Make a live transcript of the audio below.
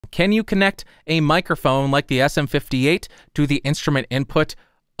Can you connect a microphone like the SM58 to the instrument input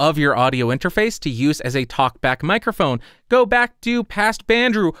of your audio interface to use as a talkback microphone? Go back to past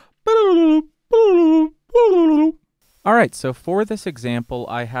Bandrew. All right, so for this example,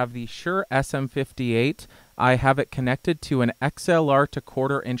 I have the Shure SM58. I have it connected to an XLR to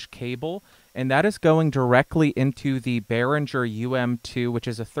 1/4 inch cable, and that is going directly into the Behringer UM2, which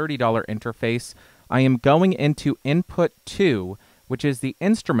is a $30 interface. I am going into input 2, which is the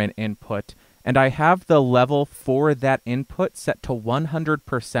instrument input, and I have the level for that input set to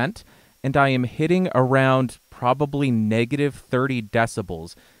 100%, and I am hitting around probably negative 30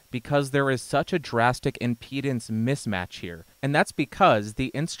 decibels because there is such a drastic impedance mismatch here. And that's because the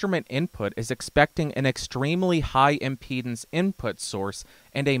instrument input is expecting an extremely high impedance input source,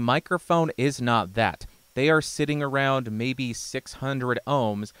 and a microphone is not that. They are sitting around maybe 600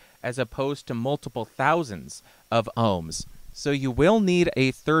 ohms as opposed to multiple thousands of ohms. So you will need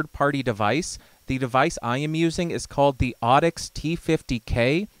a third-party device. The device I am using is called the Audix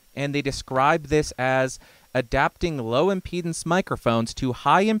T50K, and they describe this as adapting low impedance microphones to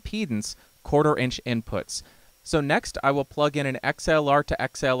high impedance 1/4 inch inputs. So next I will plug in an XLR to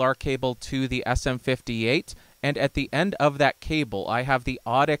XLR cable to the SM58, and at the end of that cable I have the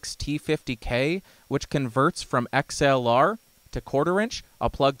Audix T50K, which converts from XLR to 1/4 inch. I'll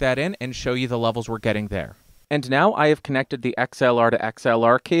plug that in and show you the levels we're getting there. And now I have connected the XLR to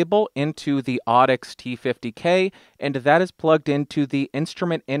XLR cable into the Audix T50K, and that is plugged into the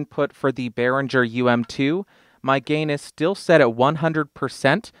instrument input for the Behringer UM2. My gain is still set at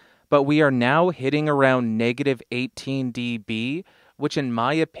 100%, but we are now hitting around negative 18 dB, which in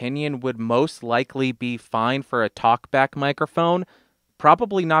my opinion would most likely be fine for a talkback microphone.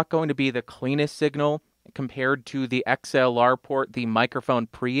 Probably not going to be the cleanest signal compared to the XLR port, the microphone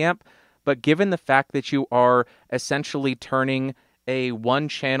preamp, but given the fact that you are essentially turning a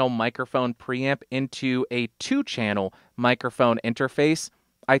one-channel microphone preamp into a two-channel microphone interface,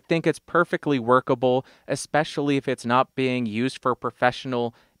 I think it's perfectly workable, especially if it's not being used for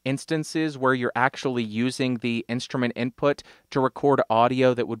professional instances where you're actually using the instrument input to record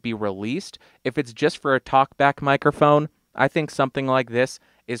audio that would be released. If it's just for a talkback microphone, I think something like this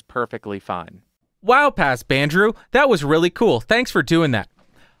is perfectly fine. Wow, Past Bandrew, that was really cool. Thanks for doing that.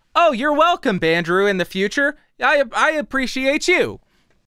 Oh, you're welcome, Bandrew, in the future. I appreciate you.